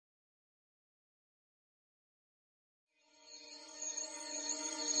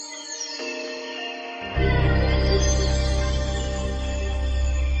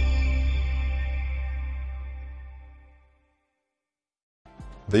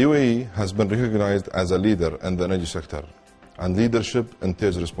The UAE has been recognized as a leader in the energy sector, and leadership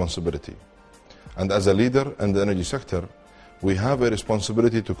entails responsibility. And as a leader in the energy sector, we have a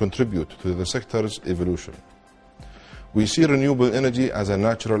responsibility to contribute to the sector's evolution. We see renewable energy as a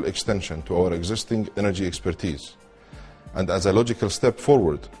natural extension to our existing energy expertise and as a logical step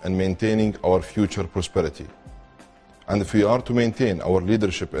forward in maintaining our future prosperity. And if we are to maintain our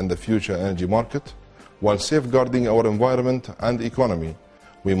leadership in the future energy market, while safeguarding our environment and economy,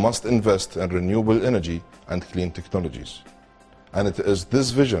 we must invest in renewable energy and clean technologies. And it is this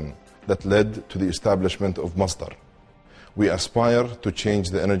vision that led to the establishment of Masdar. We aspire to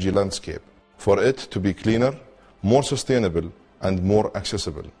change the energy landscape, for it to be cleaner, more sustainable, and more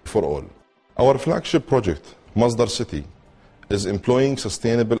accessible for all. Our flagship project, Masdar City, is employing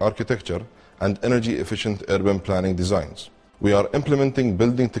sustainable architecture and energy-efficient urban planning designs. We are implementing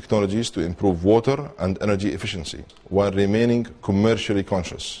building technologies to improve water and energy efficiency while remaining commercially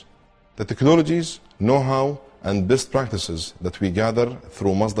conscious. The technologies, know-how, and best practices that we gather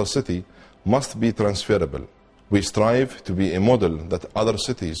through Masdar City must be transferable. We strive to be a model that other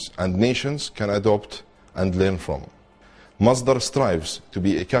cities and nations can adopt and learn from. Masdar strives to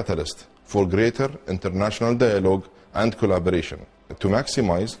be a catalyst for greater international dialogue and collaboration to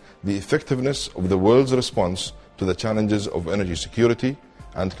maximize the effectiveness of the world's response to the challenges of energy security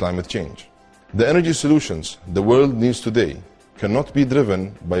and climate change. The energy solutions the world needs today cannot be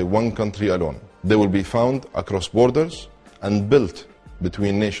driven by one country alone. They will be found across borders and built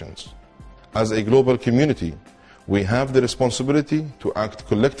between nations. As a global community, we have the responsibility to act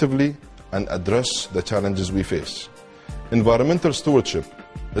collectively and address the challenges we face. Environmental stewardship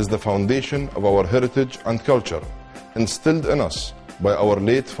is the foundation of our heritage and culture, instilled in us by our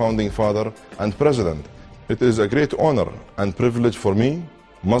late founding father and president. It is a great honor and privilege for me,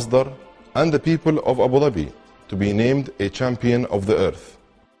 Masdar, and the people of Abu Dhabi to be named a champion of the earth.